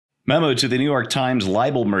Memo to the New York Times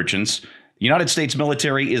libel merchants. The United States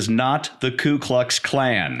military is not the Ku Klux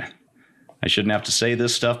Klan. I shouldn't have to say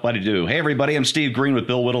this stuff, but I do. Hey, everybody, I'm Steve Green with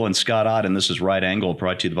Bill Whittle and Scott Ott, and this is Right Angle,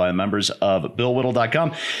 brought to you by the members of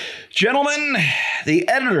BillWhittle.com. Gentlemen, the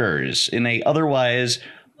editors in a otherwise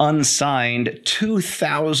unsigned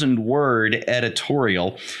 2,000-word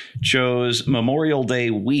editorial chose Memorial Day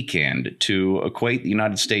weekend to equate the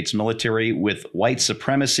United States military with white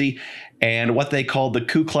supremacy and what they called the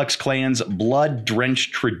Ku Klux Klan's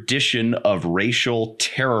blood-drenched tradition of racial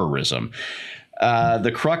terrorism.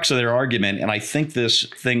 The crux of their argument, and I think this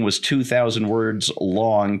thing was 2,000 words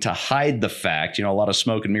long to hide the fact, a lot of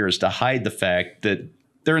smoke and mirrors, to hide the fact that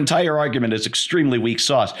their entire argument is extremely weak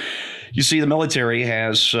sauce. You see, the military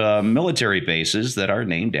has military bases that are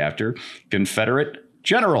named after Confederate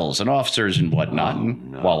generals and officers and whatnot.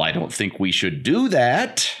 And while I don't think we should do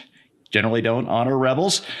that, generally don't honor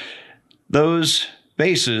rebels, those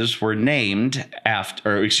bases were named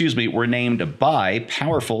were named by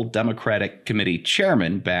powerful Democratic committee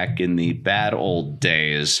chairmen back in the bad old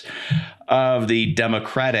days of the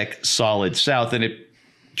Democratic Solid South. And it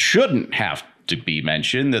shouldn't have to be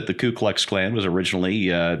mentioned that the Ku Klux Klan was originally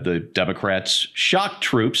the Democrats' shock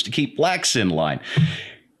troops to keep blacks in line.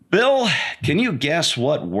 Bill, can you guess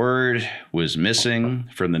what word was missing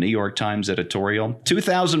from the New York Times editorial?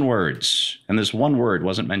 2,000 words, and this one word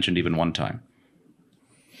wasn't mentioned even one time.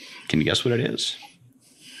 Can you guess what it is?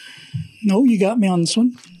 No, you got me on this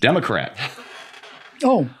one. Democrat.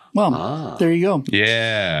 Oh, well, there you go.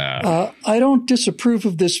 Yeah. I don't disapprove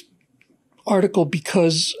of this article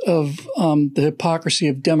because of the hypocrisy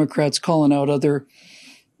of Democrats calling out other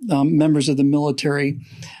members of the military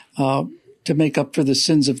to make up for the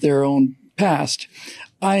sins of their own past.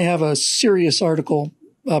 I have a serious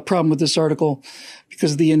problem with this article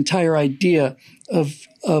because of the entire idea of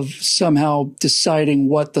somehow deciding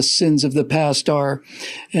what the sins of the past are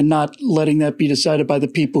and not letting that be decided by the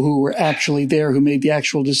people who were actually there, who made the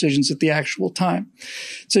actual decisions at the actual time.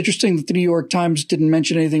 It's interesting that the New York Times didn't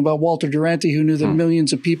mention anything about Walter Duranty, who knew that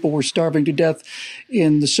millions of people were starving to death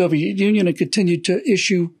in the Soviet Union and continued to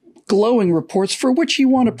issue glowing reports for which he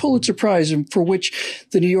won a Pulitzer Prize and for which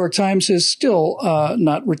the New York Times has still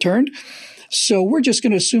not returned. So we're just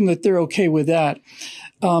going to assume that they're okay with that.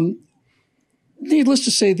 Needless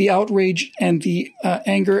to say, the outrage and the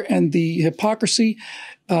anger and the hypocrisy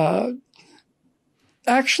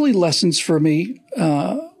actually lessens for me,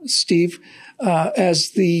 Steve,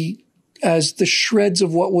 as the shreds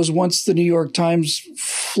of what was once the New York Times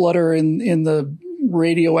flutter in the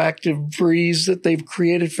radioactive breeze that they've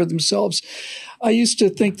created for themselves. I used to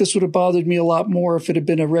think this would have bothered me a lot more if it had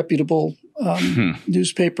been a reputable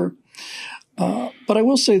newspaper. But I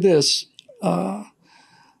will say this.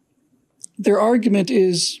 Their argument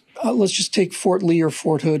is, let's just take Fort Lee or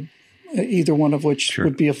Fort Hood, either one of which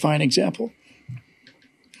would be a fine example.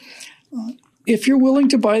 If you're willing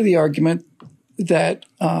to buy the argument that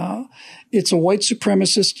it's a white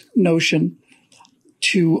supremacist notion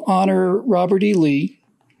to honor Robert E. Lee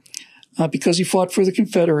because he fought for the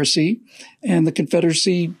Confederacy, and the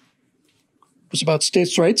Confederacy was about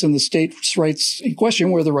states' rights, and the states' rights in question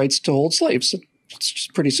were the rights to hold slaves. It's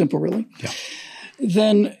just pretty simple, really. Yeah.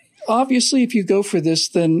 Then obviously, if you go for this,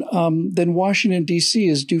 then Washington, D.C.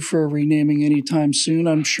 is due for a renaming anytime soon.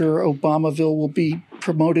 I'm sure Obamaville will be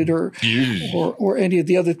promoted or any of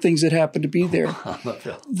the other things that happen to be there.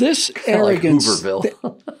 This arrogance. Like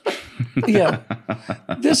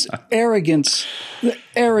this arrogance, the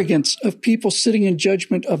arrogance of people sitting in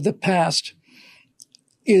judgment of the past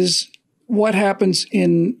is what happens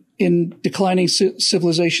in declining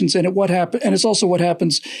civilizations, and it's also what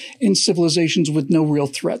happens in civilizations with no real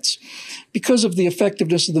threats. Because of the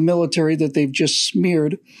effectiveness of the military that they've just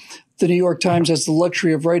smeared, the New York Times has the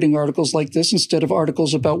luxury of writing articles like this instead of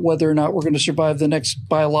articles about whether or not we're going to survive the next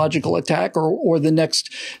biological attack or the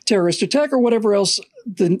next terrorist attack or whatever else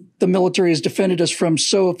the military has defended us from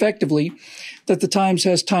so effectively that the Times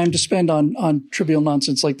has time to spend on trivial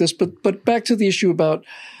nonsense like this. But back to the issue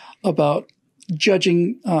about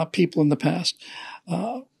judging people in the past.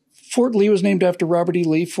 Fort Lee was named after Robert E.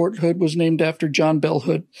 Lee. Fort Hood was named after John Bell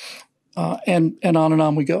Hood, and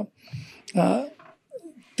on we go.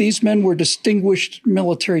 These men were distinguished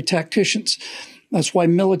military tacticians. That's why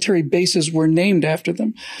military bases were named after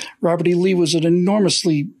them. Robert E. Lee was an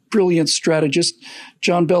enormously brilliant strategist.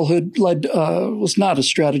 John Bell Hood was not a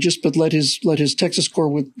strategist, but led his Texas Corps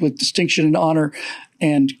with distinction and honor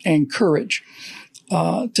and courage.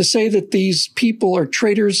 To say that these people are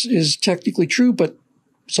traitors is technically true, but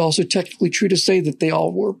it's also technically true to say that they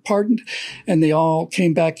all were pardoned and they all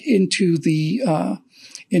came back into the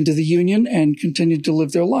into the Union and continued to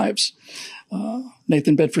live their lives.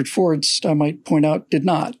 Nathan Bedford Forrest, I might point out, did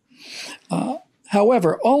not.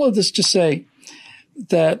 However, all of this to say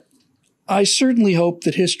that I certainly hope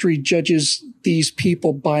that history judges these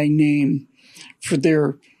people by name for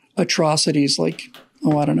their atrocities, like,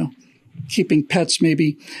 I don't know, keeping pets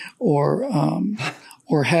maybe, or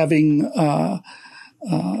having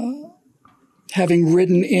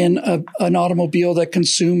ridden in an automobile that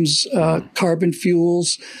consumes carbon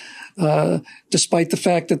fuels, despite the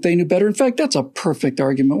fact that they knew better. In fact, that's a perfect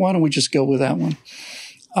argument. Why don't we just go with that one?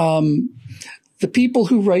 The people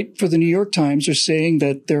who write for the New York Times are saying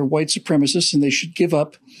that they're white supremacists and they should give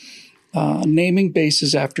up naming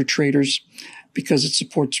bases after traitors because it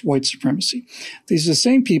supports white supremacy. These are the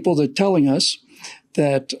same people that are telling us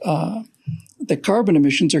that that carbon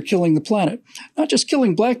emissions are killing the planet. Not just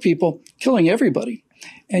killing black people, killing everybody.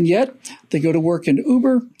 And yet they go to work in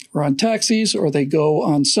Uber or on taxis, or they go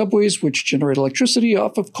on subways, which generate electricity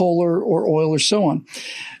off of coal or oil or so on.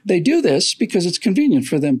 They do this because it's convenient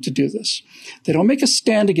for them to do this. They don't make a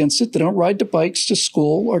stand against it. They don't ride the bikes to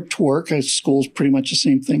school or to work. School's pretty much the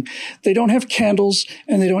same thing. They don't have candles,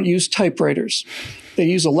 and they don't use typewriters. They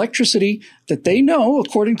use electricity that they know,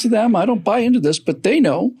 according to them, I don't buy into this, but they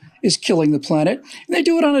know is killing the planet, and they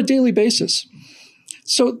do it on a daily basis.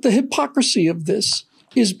 So the hypocrisy of this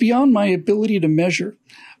is beyond my ability to measure.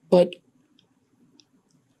 But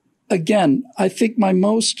again, I think my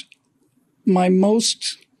most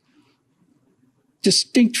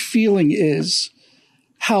distinct feeling is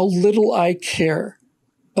how little I care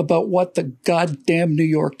about what the goddamn New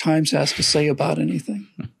York Times has to say about anything.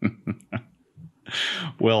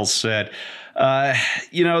 Well said. The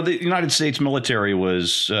United States military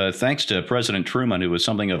was, thanks to President Truman, who was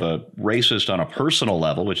something of a racist on a personal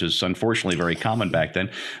level, which is unfortunately very common back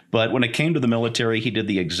then. But when it came to the military, he did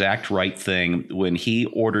the exact right thing when he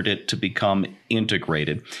ordered it to become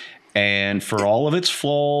integrated. And for all of its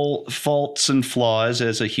faults and flaws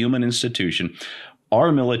as a human institution,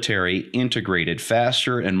 our military integrated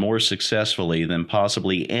faster and more successfully than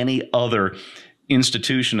possibly any other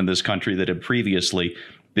institution in this country that had previously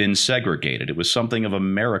been segregated. It was something of a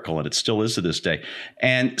miracle, and it still is to this day.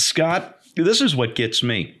 And Scott, this is what gets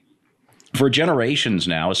me. For generations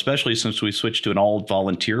now, especially since we switched to an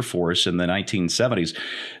all-volunteer force in the 1970s,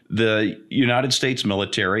 the United States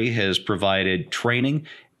military has provided training,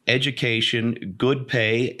 education, good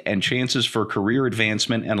pay, and chances for career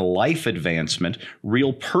advancement and life advancement,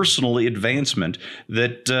 real personal advancement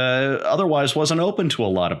that otherwise wasn't open to a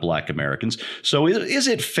lot of black Americans. So is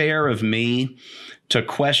it fair of me to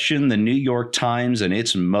question the New York Times and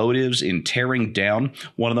its motives in tearing down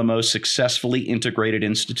one of the most successfully integrated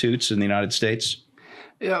institutes in the United States?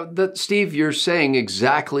 Yeah, Steve, you're saying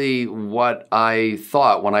exactly what I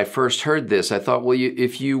thought when I first heard this. I thought, well,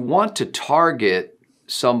 if you want to target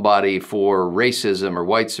somebody for racism or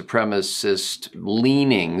white supremacist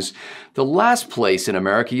leanings, the last place in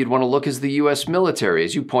America you'd want to look is the U.S. military.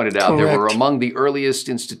 As you pointed out, Correct. They were among the earliest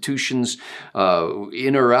institutions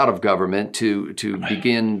in or out of government to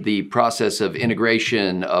begin the process of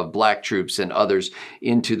integration of black troops and others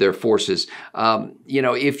into their forces.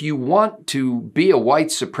 If you want to be a white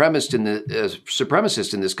supremacist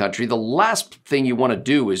in this country, the last thing you want to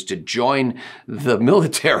do is to join the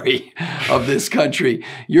military of this country.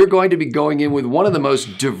 You're going to be going in with one of the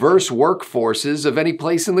most diverse workforces of any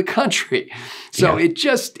place in the country. So yeah.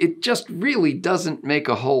 It just really doesn't make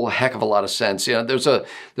a whole heck of a lot of sense. There's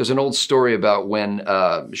an old story about when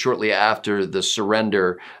shortly after the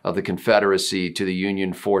surrender of the Confederacy to the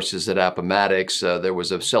Union forces at Appomattox, there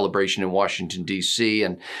was a celebration in Washington, D.C.,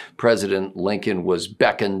 and President Lincoln was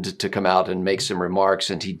beckoned to come out and make some remarks,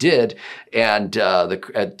 and he did, and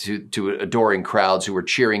to adoring crowds who were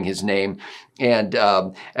cheering his name. And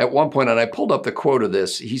at one point, and I pulled up the quote of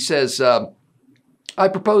this, he says, I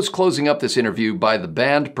propose closing up this interview by the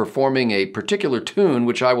band performing a particular tune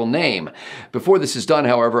which I will name. Before this is done,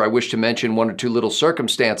 however, I wish to mention one or two little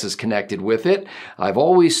circumstances connected with it. I've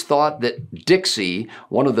always thought that Dixie,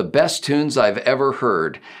 one of the best tunes I've ever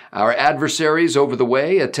heard. Our adversaries over the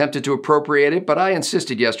way attempted to appropriate it, but I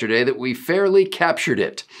insisted yesterday that we fairly captured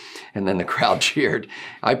it. And then the crowd cheered.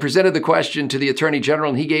 I presented the question to the Attorney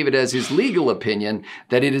General, and he gave it as his legal opinion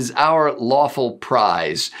that it is our lawful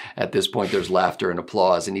prize. At this point, there's laughter and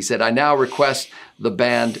applause. And he said, I now request the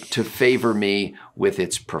band to favor me with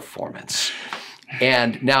its performance.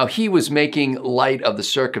 And now he was making light of the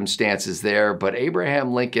circumstances there, but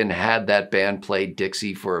Abraham Lincoln had that band play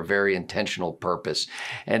Dixie for a very intentional purpose.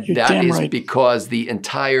 And You're that is right. because the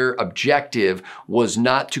entire objective was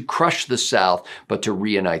not to crush the South, but to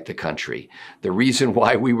reunite the country. The reason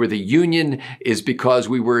why we were the Union is because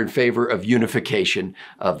we were in favor of unification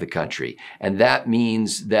of the country. And that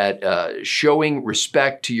means that showing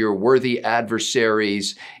respect to your worthy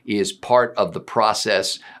adversaries is part of the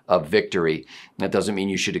process of victory. That doesn't mean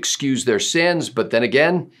you should excuse their sins, but then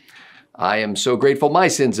again, I am so grateful my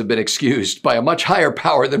sins have been excused by a much higher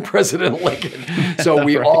power than President Lincoln. So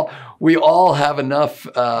we all have enough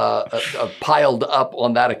piled up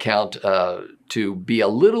on that account to be a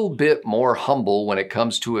little bit more humble when it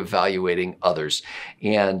comes to evaluating others.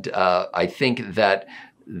 And I think that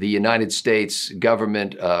the United States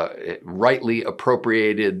government rightly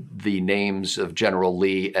appropriated the names of General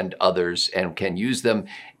Lee and others and can use them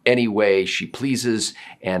any way she pleases.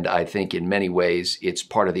 And I think in many ways, it's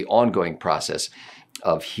part of the ongoing process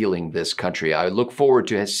of healing this country. I look forward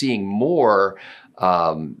to seeing more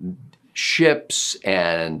ships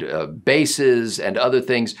and bases and other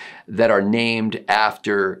things that are named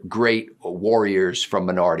after great warriors from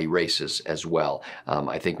minority races as well.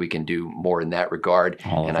 I think we can do more in that regard.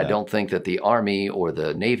 And I don't think that the Army or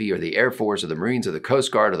the Navy or the Air Force or the Marines or the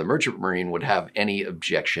Coast Guard or the Merchant Marine would have any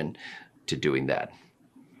objection to doing that.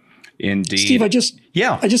 Indeed. Steve, I just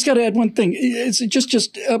got to add one thing. It's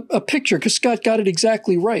just a picture, because Scott got it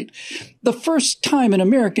exactly right. The first time in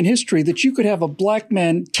American history that you could have a black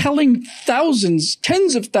man telling thousands,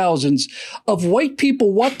 tens of thousands of white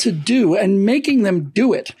people what to do and making them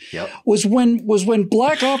do it was when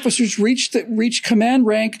black officers reached command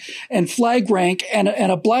rank and flag rank, and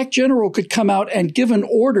a black general could come out and give an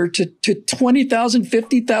order to 20,000,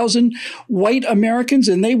 50,000 white Americans,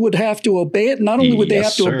 and they would have to obey it. Not only would they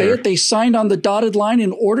have to obey it, they signed on the dotted line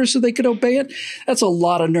in order so they could obey it. That's a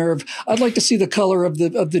lot of nerve. I'd like to see the color of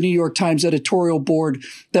the New York Times editorial board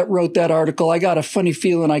that wrote that article. I got a funny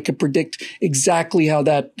feeling I could predict exactly how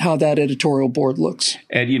that editorial board looks.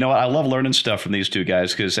 And you know what? I love learning stuff from these two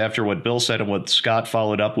guys, because after what Bill said and what Scott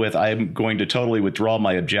followed up with, I'm going to totally withdraw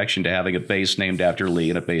my objection to having a base named after Lee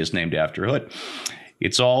and a base named after Hood.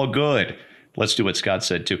 It's all good. Let's do what Scott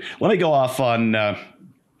said too. Let me go off on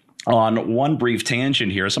one brief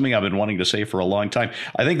tangent here, something I've been wanting to say for a long time.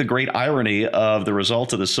 I think the great irony of the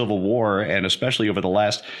result of the Civil War, and especially over the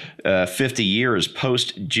last 50 years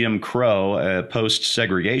post-Jim Crow,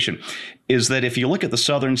 post-segregation, is that if you look at the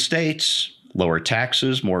southern states, lower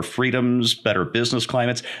taxes, more freedoms, better business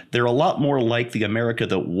climates, they're a lot more like the America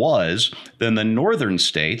that was than the northern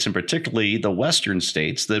states, and particularly the western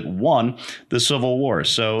states that won the Civil War.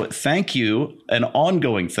 So thank you, and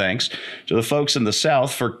ongoing thanks to the folks in the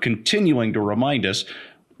South for continuing to remind us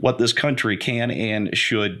what this country can and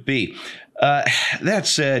should be. That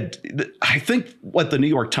said, I think what the New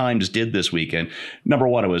York Times did this weekend, number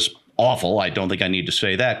one, it was awful. I don't think I need to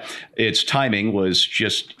say that. Its timing was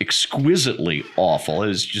just exquisitely awful. It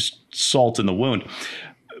was just salt in the wound.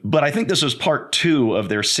 But I think this is part two of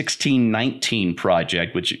their 1619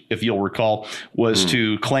 project, which, if you'll recall, was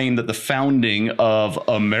to claim that the founding of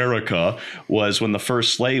America was when the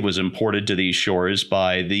first slave was imported to these shores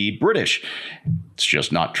by the British. It's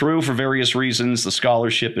just not true for various reasons. The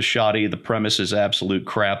scholarship is shoddy, the premise is absolute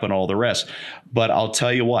crap, and all the rest. But I'll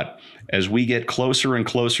tell you what, as we get closer and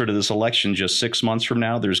closer to this election, just 6 months from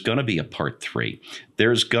now, there's going to be a part 3.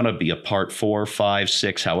 There's going to be a part 4, 5,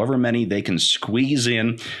 6, however many they can squeeze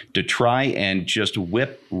in to try and just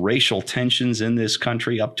whip racial tensions in this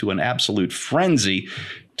country up to an absolute frenzy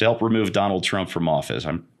to help remove Donald Trump from office.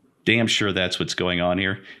 I'm damn sure that's what's going on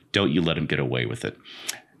here. Don't you let him get away with it.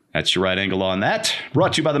 That's your right angle on that.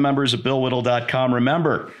 Brought to you by the members of BillWhittle.com.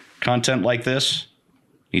 Remember, content like this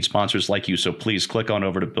need sponsors like you, so please click on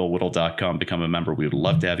over to BillWhittle.com, become a member. We would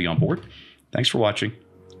love to have you on board. Thanks for watching.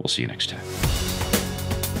 We'll see you next time.